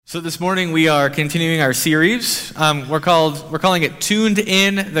So this morning we are continuing our series. We're calling it "Tuned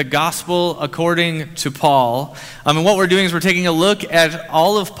In: The Gospel According to Paul." And what we're doing is we're taking a look at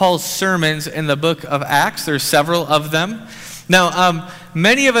all of Paul's sermons in the book of Acts. There's several of them. Now,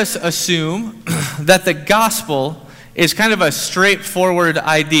 many of us assume that the gospel is kind of a straightforward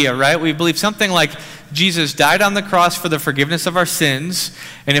idea, right? We believe something like Jesus died on the cross for the forgiveness of our sins,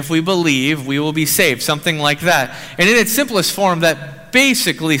 and if we believe, we will be saved, something like that. And in its simplest form, that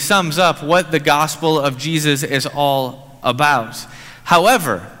basically sums up what the gospel of Jesus is all about.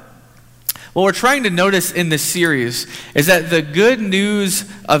 However, what we're trying to notice in this series is that the good news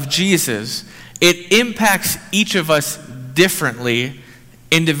of Jesus, it impacts each of us differently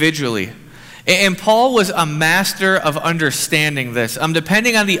individually. And Paul was a master of understanding this.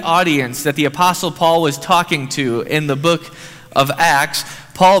 Depending on the audience that the Apostle Paul was talking to in the book of Acts,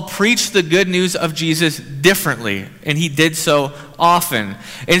 Paul preached the good news of Jesus differently, and he did so often.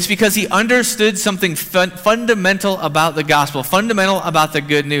 And it's because he understood something fundamental about the gospel, fundamental about the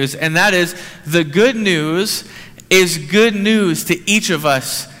good news, and that is the good news is good news to each of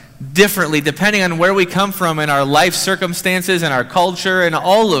us differently, depending on where we come from in our life circumstances and our culture and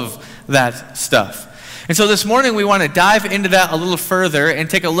all of that stuff. And so this morning we want to dive into that a little further and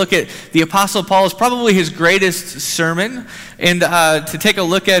take a look at the Apostle Paul's probably his greatest sermon, and to take a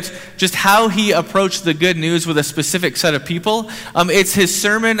look at just how he approached the good news with a specific set of people. It's his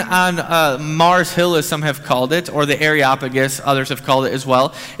sermon on Mars Hill, as some have called it, or the Areopagus, others have called it as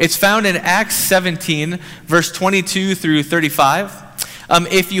well. It's found in Acts 17, verse 22 through 35.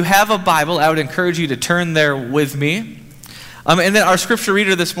 If you have a Bible, I would encourage you to turn there with me. And then our scripture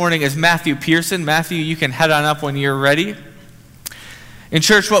reader this morning is Matthew Pearson. Matthew, you can head on up when you're ready. In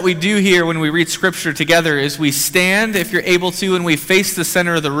church, what we do here when we read scripture together is we stand, if you're able to, and we face the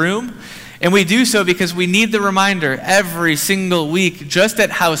center of the room. And we do so because we need the reminder every single week just at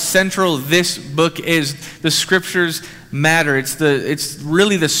how central this book is. The scriptures matter. It's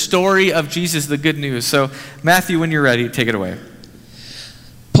really the story of Jesus, the good news. So Matthew, when you're ready, take it away.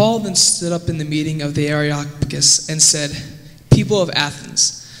 Paul then stood up in the meeting of the Areopagus and said, "People of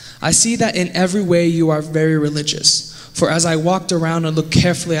Athens, I see that in every way you are very religious. For as I walked around and looked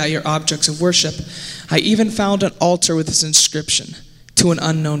carefully at your objects of worship, I even found an altar with this inscription, 'To an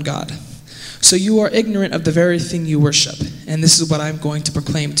unknown God.' So you are ignorant of the very thing you worship, and this is what I am going to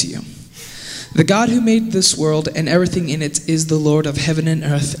proclaim to you. The God who made this world and everything in it is the Lord of heaven and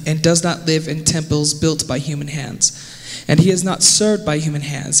earth, and does not live in temples built by human hands. And he is not served by human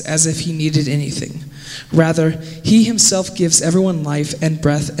hands as if he needed anything. Rather, he himself gives everyone life and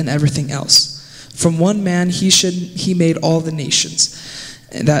breath and everything else. From one man he made all the nations,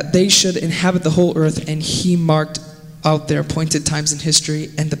 that they should inhabit the whole earth, and he marked out their appointed times in history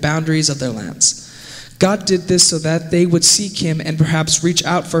and the boundaries of their lands. God did this so that they would seek him and perhaps reach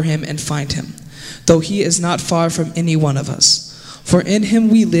out for him and find him, though he is not far from any one of us. For in him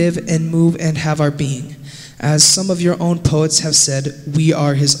we live and move and have our being. As some of your own poets have said, we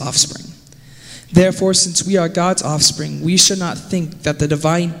are his offspring. Therefore, since we are God's offspring, we should not think that the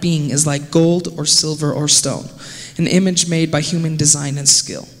divine being is like gold or silver or stone, an image made by human design and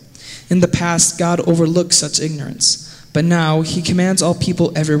skill. In the past, God overlooked such ignorance, but now he commands all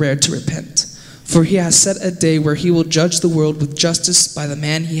people everywhere to repent. For he has set a day where he will judge the world with justice by the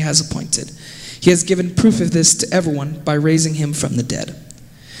man he has appointed. He has given proof of this to everyone by raising him from the dead."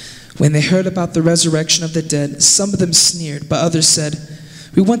 When they heard about the resurrection of the dead, some of them sneered, but others said,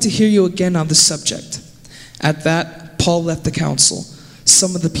 "We want to hear you again on this subject." At that, Paul left the council.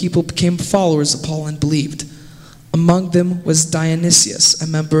 Some of the people became followers of Paul and believed. Among them was Dionysius, a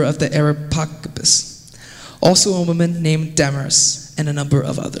member of the Areopagus, also a woman named Damaris, and a number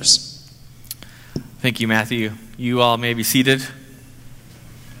of others. Thank you, Matthew. You all may be seated.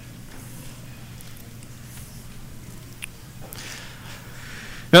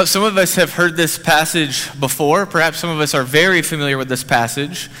 Now, some of us have heard this passage before. Perhaps some of us are very familiar with this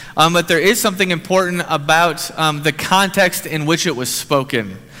passage. But there is something important about the context in which it was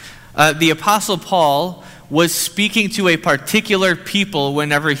spoken. The Apostle Paul was speaking to a particular people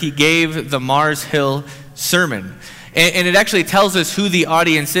whenever he gave the Mars Hill sermon. And it actually tells us who the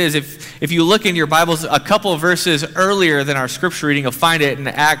audience is. If you look in your Bibles a couple of verses earlier than our scripture reading, you'll find it in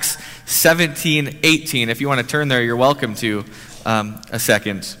Acts 17:18. If you want to turn there, you're welcome to. A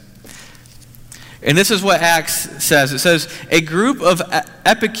second. And this is what Acts says. It says, "A group of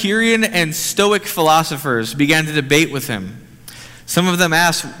Epicurean and Stoic philosophers began to debate with him. Some of them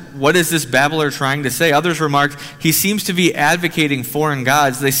asked, 'What is this babbler trying to say?' Others remarked, 'He seems to be advocating foreign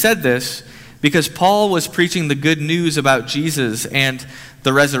gods.' They said this because Paul was preaching the good news about Jesus and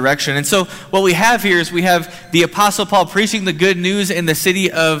the resurrection. And so what we have here is we have the Apostle Paul preaching the good news in the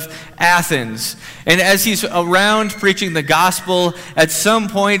city of Athens. And as he's around preaching the gospel, at some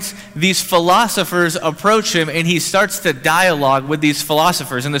point these philosophers approach him and he starts to dialogue with these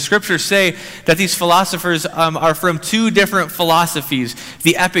philosophers. And the scriptures say that these philosophers are from two different philosophies,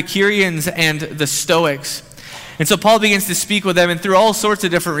 the Epicureans and the Stoics. And so Paul begins to speak with them, and through all sorts of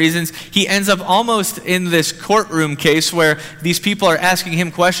different reasons, he ends up almost in this courtroom case where these people are asking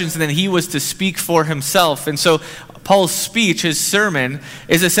him questions, and then he was to speak for himself. And so Paul's speech, his sermon,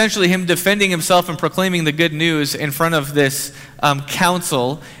 is essentially him defending himself and proclaiming the good news in front of this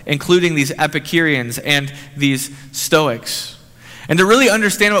council, including these Epicureans and these Stoics. And to really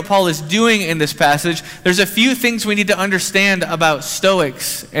understand what Paul is doing in this passage, there's a few things we need to understand about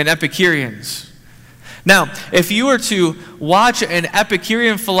Stoics and Epicureans. Now, if you were to watch an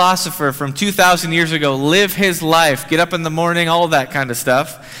Epicurean philosopher from 2,000 years ago live his life, get up in the morning, all that kind of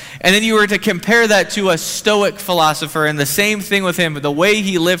stuff, and then you were to compare that to a Stoic philosopher and the same thing with him, the way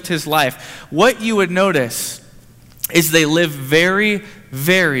he lived his life, what you would notice is they live very,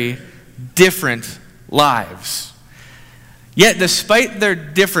 very different lives. Yet, despite their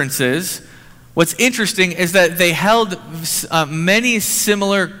differences, what's interesting is that they held many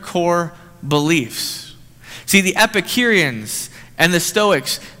similar core beliefs. See, the Epicureans and the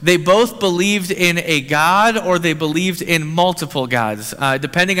Stoics, they both believed in a god or they believed in multiple gods.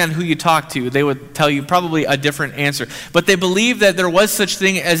 Depending on who you talk to, they would tell you probably a different answer. But they believed that there was such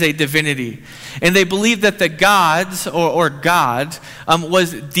thing as a divinity. And they believed that the gods, or God,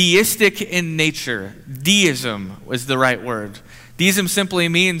 was deistic in nature. Deism was the right word. Deism simply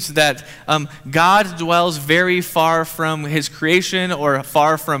means that God dwells very far from his creation or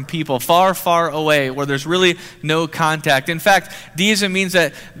far from people, far, far away, where there's really no contact. In fact, deism means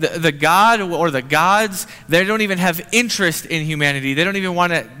that the God or the gods, they don't even have interest in humanity. They don't even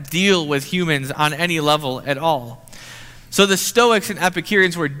want to deal with humans on any level at all. So the Stoics and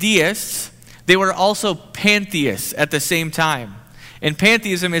Epicureans were deists. They were also pantheists at the same time. And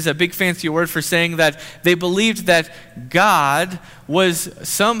pantheism is a big fancy word for saying that they believed that God was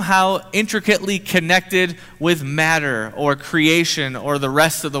somehow intricately connected with matter or creation or the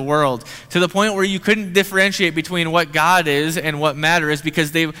rest of the world, to the point where you couldn't differentiate between what God is and what matter is,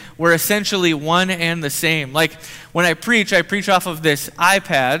 because they were essentially one and the same. Like when I preach off of this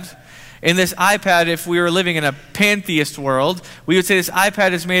iPad. In this iPad, if we were living in a pantheist world, we would say this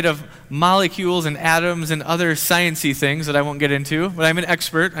iPad is made of molecules and atoms and other sciencey things that I won't get into, but I'm an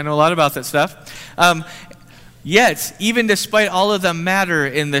expert. I know a lot about that stuff. Yet, even despite all of the matter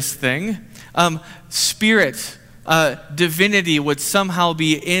in this thing, spirit, divinity would somehow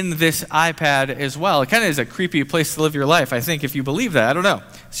be in this iPad as well. It kind of is a creepy place to live your life, I think, if you believe that. I don't know.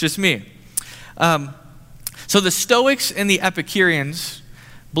 It's just me. So the Stoics and the Epicureans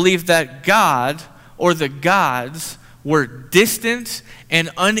believed that God or the gods were distant and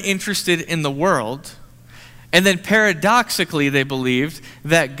uninterested in the world. And then paradoxically, they believed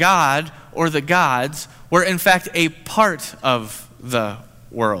that God or the gods were in fact a part of the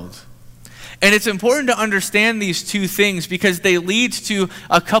world. And it's important to understand these two things because they lead to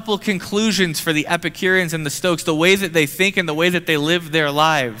a couple conclusions for the Epicureans and the Stoics, the way that they think and the way that they live their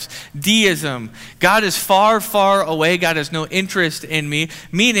lives. Deism, God is far, far away. God has no interest in me,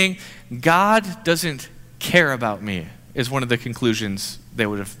 meaning God doesn't care about me, is one of the conclusions they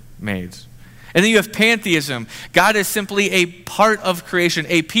would have made. And then you have pantheism. God is simply a part of creation,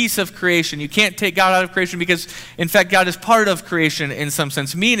 a piece of creation. You can't take God out of creation because, in fact, God is part of creation in some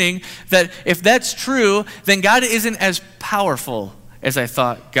sense, meaning that if that's true, then God isn't as powerful as I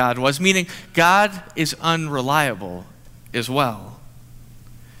thought God was, meaning God is unreliable as well.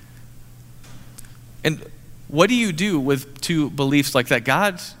 And what do you do with two beliefs like that?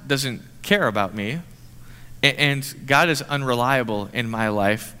 God doesn't care about me, and God is unreliable in my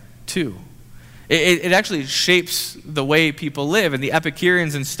life too. It actually shapes the way people live, and the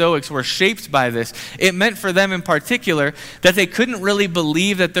Epicureans and Stoics were shaped by this. It meant for them in particular that they couldn't really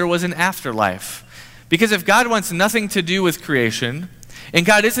believe that there was an afterlife. Because if God wants nothing to do with creation, and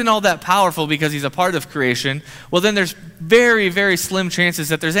God isn't all that powerful because he's a part of creation, well then there's very, very slim chances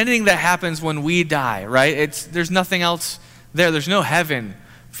that there's anything that happens when we die, right? There's nothing else there. There's no heaven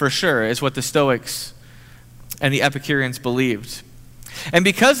for sure, is what the Stoics and the Epicureans believed. And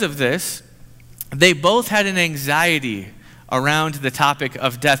because of this, they both had an anxiety around the topic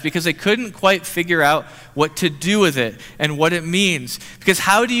of death because they couldn't quite figure out what to do with it and what it means. Because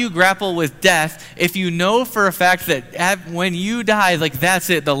how do you grapple with death if you know for a fact that when you die, like that's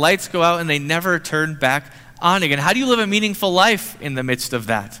it, the lights go out and they never turn back on again? How do you live a meaningful life in the midst of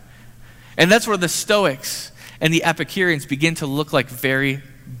that? And that's where the Stoics and the Epicureans begin to look like very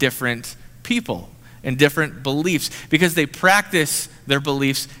different people and different beliefs because they practice their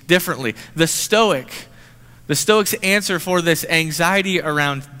beliefs differently. The Stoics' answer for this anxiety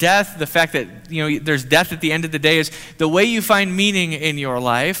around death, the fact that there's death at the end of the day, is the way you find meaning in your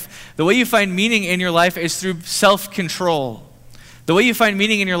life. The way you find meaning in your life is through self-control. The way you find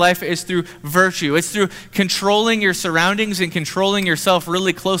meaning in your life is through virtue. It's through controlling your surroundings and controlling yourself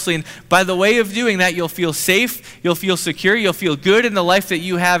really closely. And by the way of doing that, you'll feel safe, you'll feel secure, you'll feel good in the life that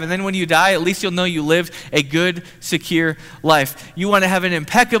you have. And then when you die, at least you'll know you lived a good, secure life. You want to have an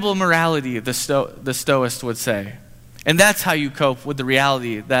impeccable morality, the Stoics would say. And that's how you cope with the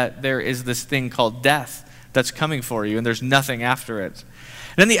reality that there is this thing called death that's coming for you, and there's nothing after it.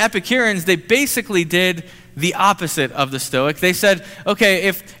 And then the Epicureans, they basically did the opposite of the Stoic. They said, okay,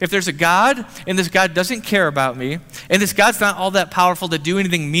 if there's a God, and this God doesn't care about me, and this God's not all that powerful to do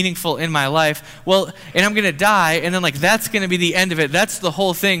anything meaningful in my life, well, and I'm going to die, and then that's going to be the end of it. That's the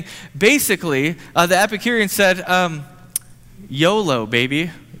whole thing. Basically, the Epicureans said, YOLO,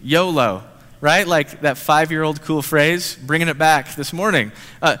 baby, YOLO. Right? Like that 5-year-old cool phrase, bringing it back this morning.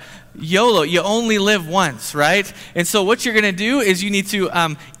 YOLO, you only live once, right? And so what you're going to do is you need to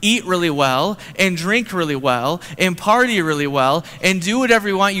eat really well and drink really well and party really well and do whatever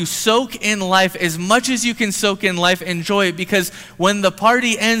you want. You soak in life as much as you can soak in life. Enjoy it, because when the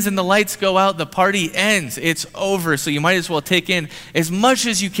party ends and the lights go out, the party ends. It's over. So you might as well take in as much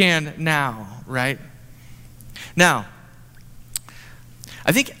as you can now, right? Now,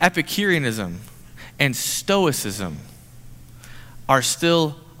 I think Epicureanism and Stoicism are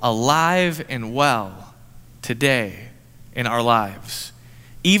still alive and well today in our lives,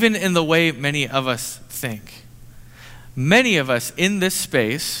 even in the way many of us think. Many of us in this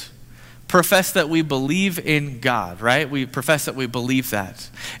space profess that we believe in God, right? We profess that we believe that.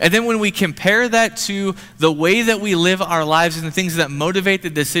 And then when we compare that to the way that we live our lives and the things that motivate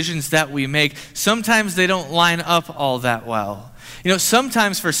the decisions that we make, sometimes they don't line up all that well.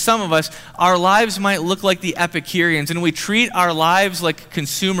 Sometimes for some of us, our lives might look like the Epicureans, and we treat our lives like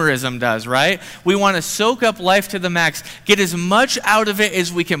consumerism does, right? We want to soak up life to the max, get as much out of it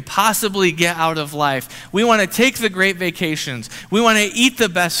as we can possibly get out of life. We want to take the great vacations. We want to eat the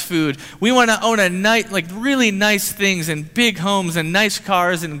best food. We want to own really nice things and big homes and nice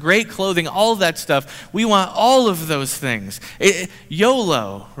cars and great clothing, all of that stuff. We want all of those things.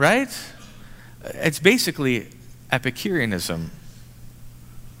 YOLO, right? It's basically Epicureanism.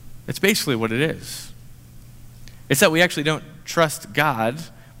 It's basically what it is. It's that we actually don't trust God.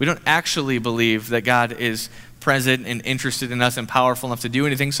 We don't actually believe that God is present and interested in us and powerful enough to do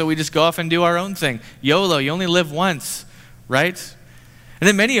anything, so we just go off and do our own thing. YOLO, you only live once, right? And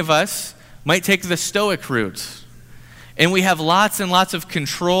then many of us might take the Stoic route. And we have lots and lots of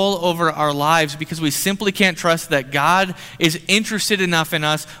control over our lives because we simply can't trust that God is interested enough in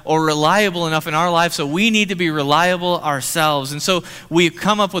us or reliable enough in our lives, so we need to be reliable ourselves. And so we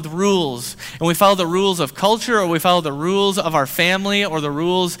come up with rules, and we follow the rules of culture, or we follow the rules of our family, or the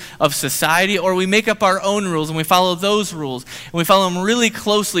rules of society, or we make up our own rules, and we follow those rules. And we follow them really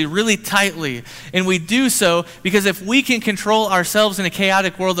closely, really tightly. And we do so because if we can control ourselves in a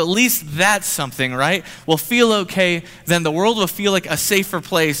chaotic world, at least that's something, right? We'll feel okay. Then the world will feel like a safer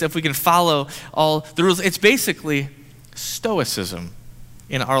place if we can follow all the rules. It's basically Stoicism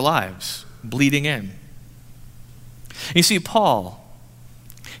in our lives, bleeding in. You see, Paul,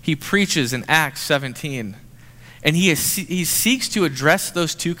 he preaches in Acts 17, and he seeks to address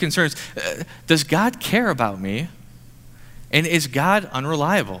those two concerns. Does God care about me? And is God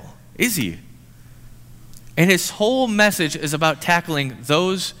unreliable? Is he? And his whole message is about tackling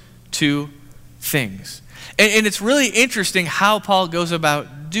those two things. And it's really interesting how Paul goes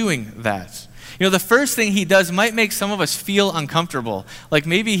about doing that. The first thing he does might make some of us feel uncomfortable. Like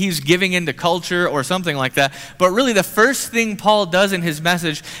maybe he's giving into culture or something like that. But really the first thing Paul does in his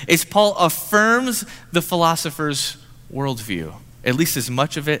message is Paul affirms the philosopher's worldview, at least as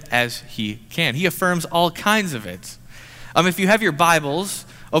much of it as he can. He affirms all kinds of it. If you have your Bibles,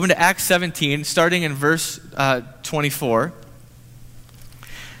 open to Acts 17, starting in verse 24.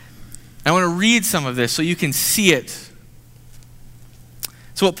 I want to read some of this so you can see it.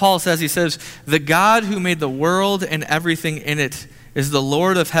 So what Paul says, he says, "The God who made the world and everything in it is the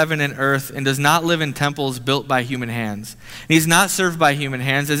Lord of heaven and earth and does not live in temples built by human hands. And he's not served by human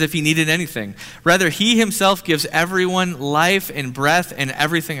hands as if he needed anything. Rather, he himself gives everyone life and breath and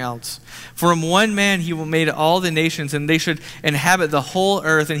everything else. From one man he made all the nations, and they should inhabit the whole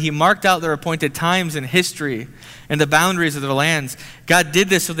earth, and he marked out their appointed times in history and the boundaries of their lands. God did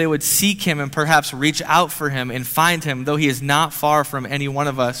this so they would seek him and perhaps reach out for him and find him, though he is not far from any one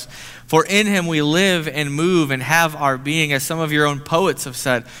of us. For in him we live and move and have our being, as some of your own poets have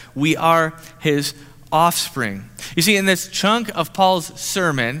said. We are his offspring. You see, in this chunk of Paul's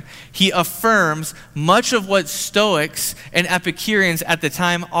sermon, he affirms much of what Stoics and Epicureans at the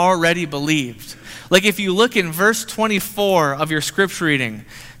time already believed. Like if you look in verse 24 of your scripture reading,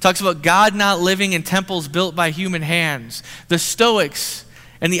 it talks about God not living in temples built by human hands. The Stoics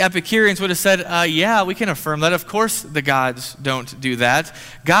and the Epicureans would have said, yeah, we can affirm that. Of course the gods don't do that.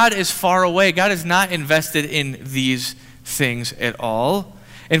 God is far away. God is not invested in these things at all.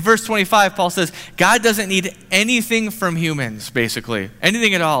 In verse 25, Paul says, God doesn't need anything from humans, basically.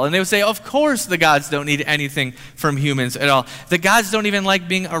 Anything at all. And they would say, of course the gods don't need anything from humans at all. The gods don't even like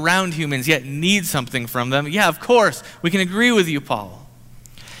being around humans, yet need something from them. Yeah, of course. We can agree with you, Paul.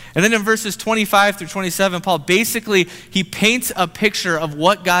 And then in verses 25 through 27, Paul basically, he paints a picture of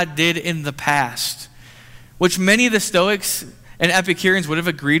what God did in the past, which many of the Stoics and Epicureans would have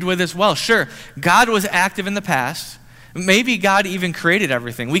agreed with as well. Sure, God was active in the past. Maybe God even created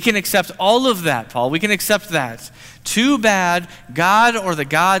everything. We can accept all of that, Paul. We can accept that. Too bad God or the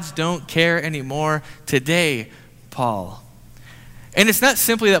gods don't care anymore today, Paul. And it's not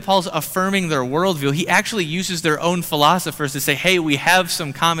simply that Paul's affirming their worldview. He actually uses their own philosophers to say, hey, we have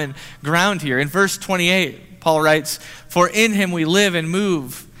some common ground here. In verse 28, Paul writes, for in him we live and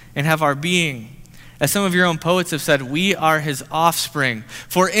move and have our being. As some of your own poets have said, we are his offspring.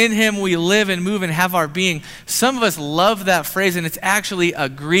 For in him we live and move and have our being. Some of us love that phrase, and it's actually a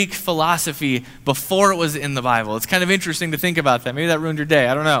Greek philosophy before it was in the Bible. It's kind of interesting to think about that. Maybe that ruined your day.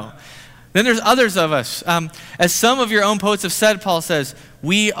 I don't know. Then there's others of us. As some of your own poets have said, Paul says,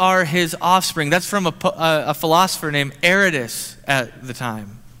 we are his offspring. That's from a philosopher named Aratus at the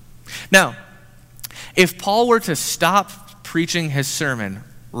time. Now, if Paul were to stop preaching his sermon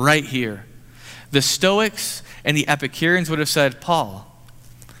right here, the Stoics and the Epicureans would have said, Paul,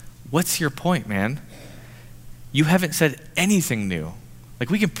 what's your point, man? You haven't said anything new. Like,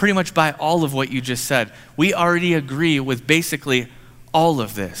 we can pretty much buy all of what you just said. We already agree with basically all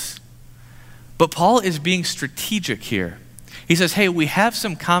of this. But Paul is being strategic here. He says, hey, we have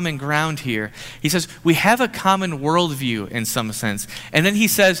some common ground here. He says, we have a common worldview in some sense. And then he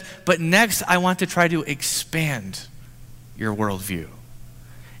says, but next I want to try to expand your worldview.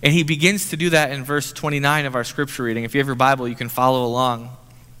 And he begins to do that in verse 29 of our scripture reading. If you have your Bible, you can follow along.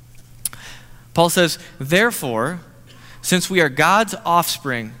 Paul says, therefore, since we are God's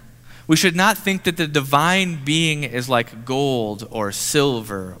offspring, we should not think that the divine being is like gold or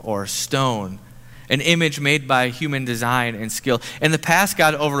silver or stone, an image made by human design and skill. In the past,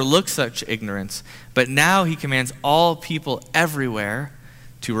 God overlooked such ignorance, but now he commands all people everywhere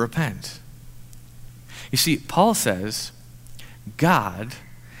to repent. You see, Paul says, God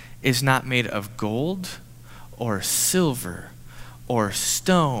is not made of gold or silver or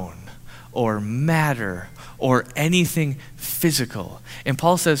stone or matter or anything physical. And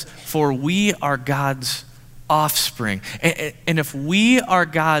Paul says, for we are God's offspring. And if we are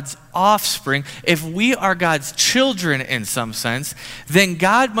God's offspring, if we are God's children in some sense, then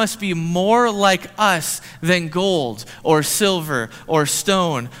God must be more like us than gold or silver or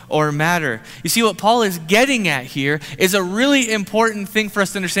stone or matter. You see, what Paul is getting at here is a really important thing for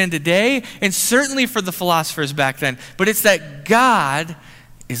us to understand today, and certainly for the philosophers back then, but it's that God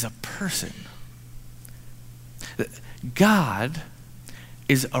is a person. God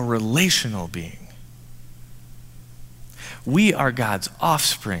is a relational being. We are God's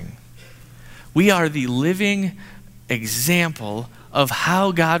offspring. We are the living example of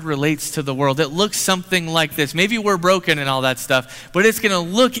how God relates to the world. It looks something like this. Maybe we're broken and all that stuff, but it's going to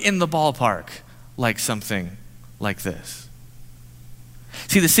look in the ballpark like something like this.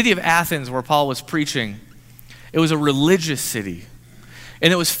 See, the city of Athens, where Paul was preaching, it was a religious city.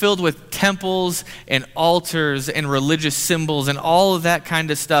 And it was filled with temples and altars and religious symbols and all of that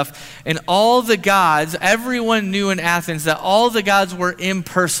kind of stuff. And all the gods, everyone knew in Athens that all the gods were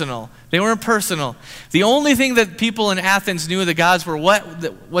impersonal. They were impersonal. The only thing that people in Athens knew of the gods were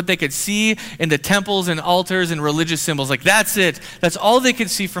what they could see in the temples and altars and religious symbols. Like, that's it. That's all they could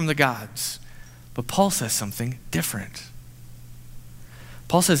see from the gods. But Paul says something different.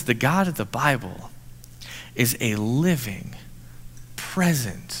 Paul says the God of the Bible is a living,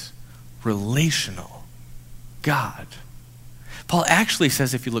 present, relational God. Paul actually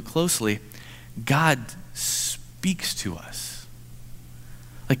says, if you look closely, God speaks to us.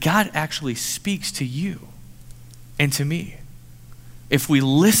 Like, God actually speaks to you and to me. if we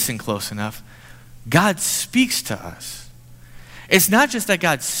listen close enough, God speaks to us. It's not just that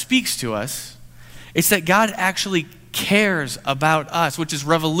God speaks to us, it's that God actually cares about us, which is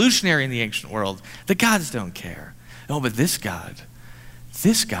revolutionary in the ancient world. The gods don't care. No, but this God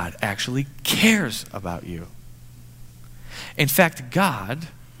actually cares about you. In fact, God,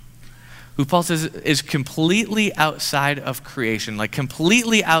 who Paul says is completely outside of creation, like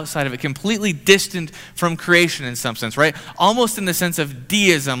completely outside of it, completely distant from creation in some sense, right? Almost in the sense of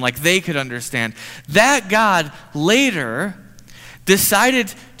deism, like they could understand. That God later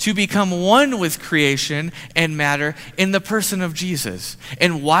decided to become one with creation and matter in the person of Jesus.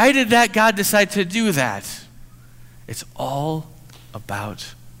 And why did that God decide to do that? It's all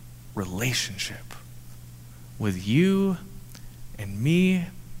about relationship with you and me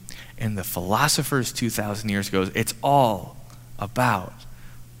and the philosophers 2,000 years ago. It's all about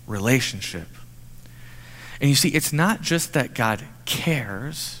relationship. And you see, it's not just that God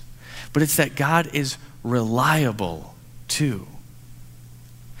cares, but it's that God is reliable too.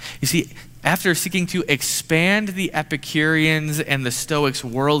 You see, after seeking to expand the Epicureans and the Stoics'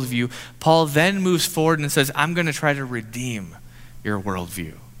 worldview, Paul then moves forward and says, I'm going to try to redeem your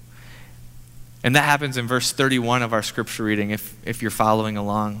worldview. And that happens in verse 31 of our scripture reading, if you're following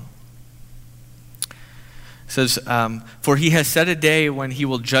along. It says, for he has set a day when he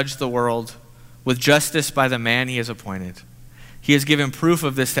will judge the world with justice by the man he has appointed. He has given proof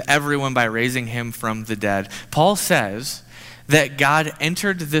of this to everyone by raising him from the dead. Paul says that God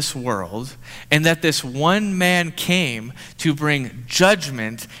entered this world and that this one man came to bring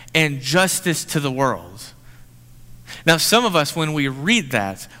judgment and justice to the world. Now, some of us, when we read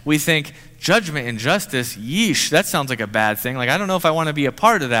that, we think, judgment and justice, yeesh, that sounds like a bad thing. Like, I don't know if I want to be a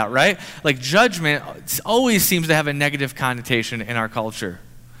part of that, right? Like, judgment always seems to have a negative connotation in our culture.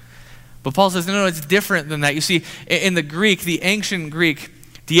 But Paul says, no, it's different than that. You see, in the Greek, the ancient Greek,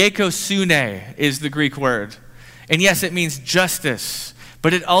 dikaiosune is the Greek word. And yes, it means justice,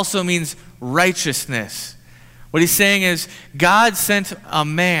 but it also means righteousness. What he's saying is God sent a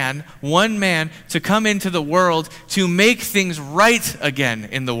man, one man, to come into the world to make things right again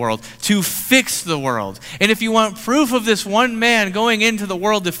in the world, to fix the world. And if you want proof of this one man going into the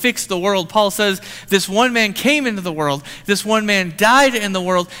world to fix the world, Paul says this one man came into the world, this one man died in the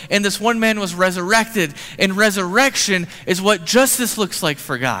world, and this one man was resurrected. And resurrection is what justice looks like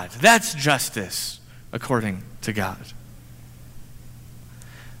for God. That's justice according to God.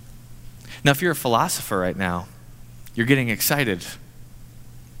 Now, if you're a philosopher right now, you're getting excited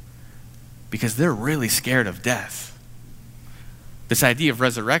because they're really scared of death. This idea of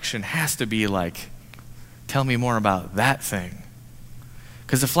resurrection has to be like, tell me more about that thing.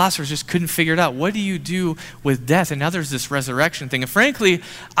 Because the philosophers just couldn't figure it out. What do you do with death? And now there's this resurrection thing. And frankly,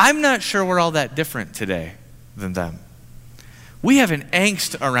 I'm not sure we're all that different today than them. We have an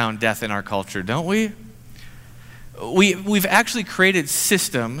angst around death in our culture, don't we? We've actually created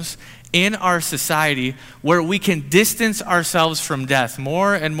systems in our society where we can distance ourselves from death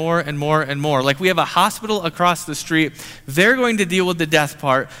more and more and more and more. Like we have a hospital across the street. They're going to deal with the death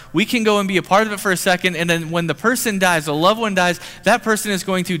part. We can go and be a part of it for a second, and then when the person dies, the loved one dies, that person is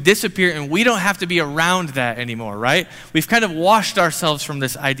going to disappear, and we don't have to be around that anymore, right? We've kind of washed ourselves from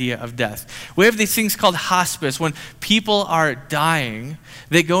this idea of death. We have these things called hospice. When people are dying,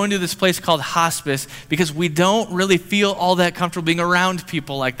 they go into this place called hospice because we don't really feel all that comfortable being around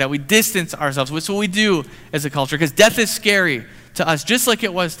people like that. We distance ourselves. It's what we do as a culture because death is scary to us, just like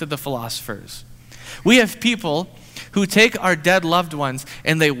it was to the philosophers. We have people who take our dead loved ones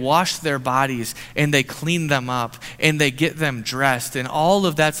and they wash their bodies and they clean them up and they get them dressed and all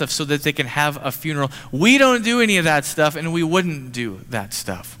of that stuff so that they can have a funeral. We don't do any of that stuff, and we wouldn't do that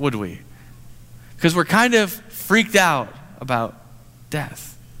stuff, would we? Because we're kind of freaked out about death.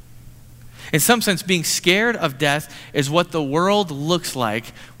 In some sense, being scared of death is what the world looks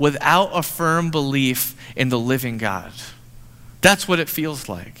like without a firm belief in the living God. That's what it feels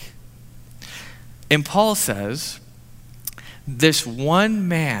like. And Paul says, this one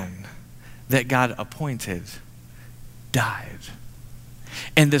man that God appointed died.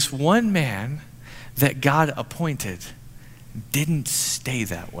 And this one man that God appointed didn't stay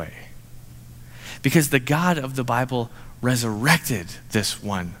that way. Because the God of the Bible resurrected this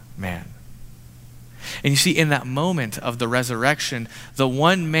one man. And you see, in that moment of the resurrection, the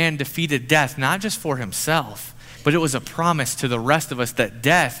one man defeated death, not just for himself, but it was a promise to the rest of us that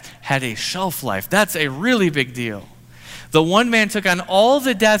death had a shelf life. That's a really big deal. The one man took on all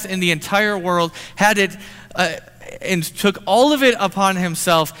the death in the entire world, had it, and took all of it upon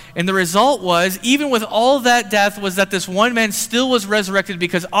himself. And the result was, even with all that death, was that this one man still was resurrected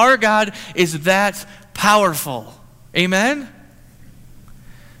because our God is that powerful. Amen?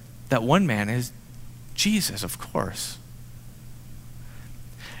 That one man is Jesus, of course.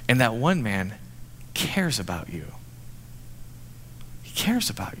 And that one man cares about you. He cares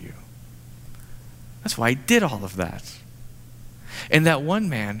about you. That's why he did all of that. And that one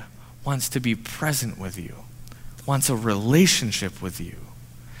man wants to be present with you, wants a relationship with you.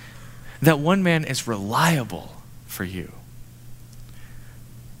 That one man is reliable for you.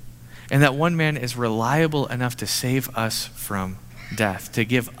 And that one man is reliable enough to save us from death, to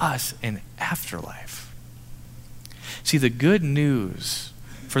give us an afterlife. See, the good news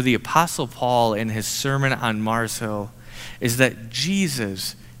for the Apostle Paul in his sermon on Mars Hill is that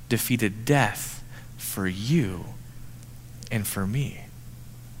Jesus defeated death for you and for me.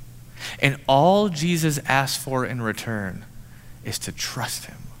 And all Jesus asks for in return is to trust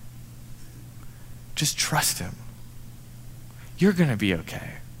him. Just trust him. You're going to be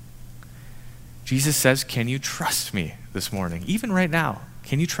okay. Jesus says, can you trust me this morning? Even right now,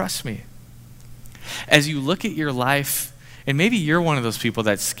 can you trust me? As you look at your life, and maybe you're one of those people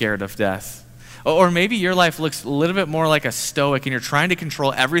that's scared of death, or maybe your life looks a little bit more like a stoic and you're trying to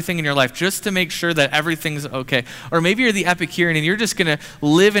control everything in your life just to make sure that everything's okay. Or maybe you're the Epicurean and you're just going to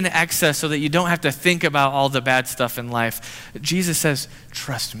live in excess so that you don't have to think about all the bad stuff in life. Jesus says,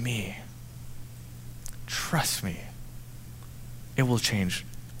 trust me. Trust me. It will change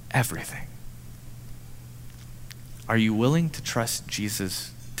everything. Are you willing to trust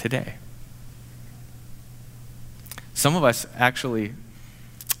Jesus today? Some of us actually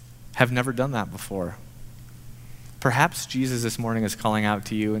have never done that before. Perhaps Jesus this morning is calling out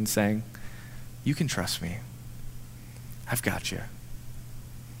to you and saying, you can trust me. I've got you.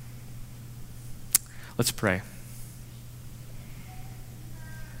 Let's pray.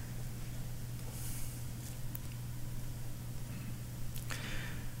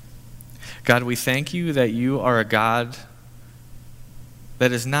 God, we thank you that you are a God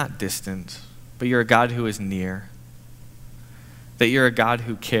that is not distant, but you're a God who is near. That you're a God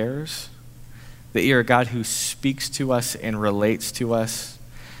who cares. That you're a God who speaks to us and relates to us.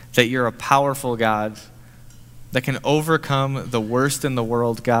 That you're a powerful God that can overcome the worst in the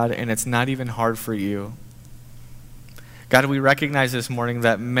world, God, and it's not even hard for you. God, we recognize this morning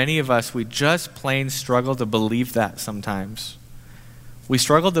that many of us, we just plain struggle to believe that sometimes. We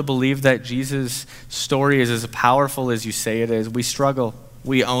struggle to believe that Jesus' story is as powerful as you say it is. We struggle.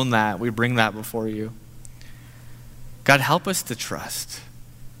 We own that. We bring that before you. God, help us to trust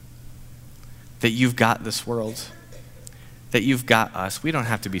that you've got this world, that you've got us. We don't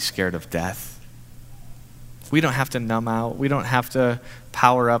have to be scared of death. We don't have to numb out. We don't have to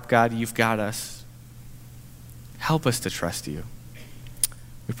power up, God. You've got us. Help us to trust you.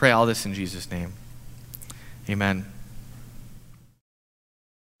 We pray all this in Jesus' name. Amen.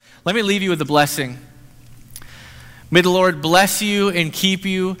 Let me leave you with a blessing. May the Lord bless you and keep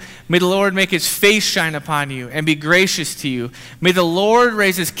you. May the Lord make his face shine upon you and be gracious to you. May the Lord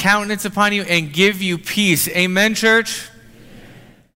raise his countenance upon you and give you peace. Amen, church?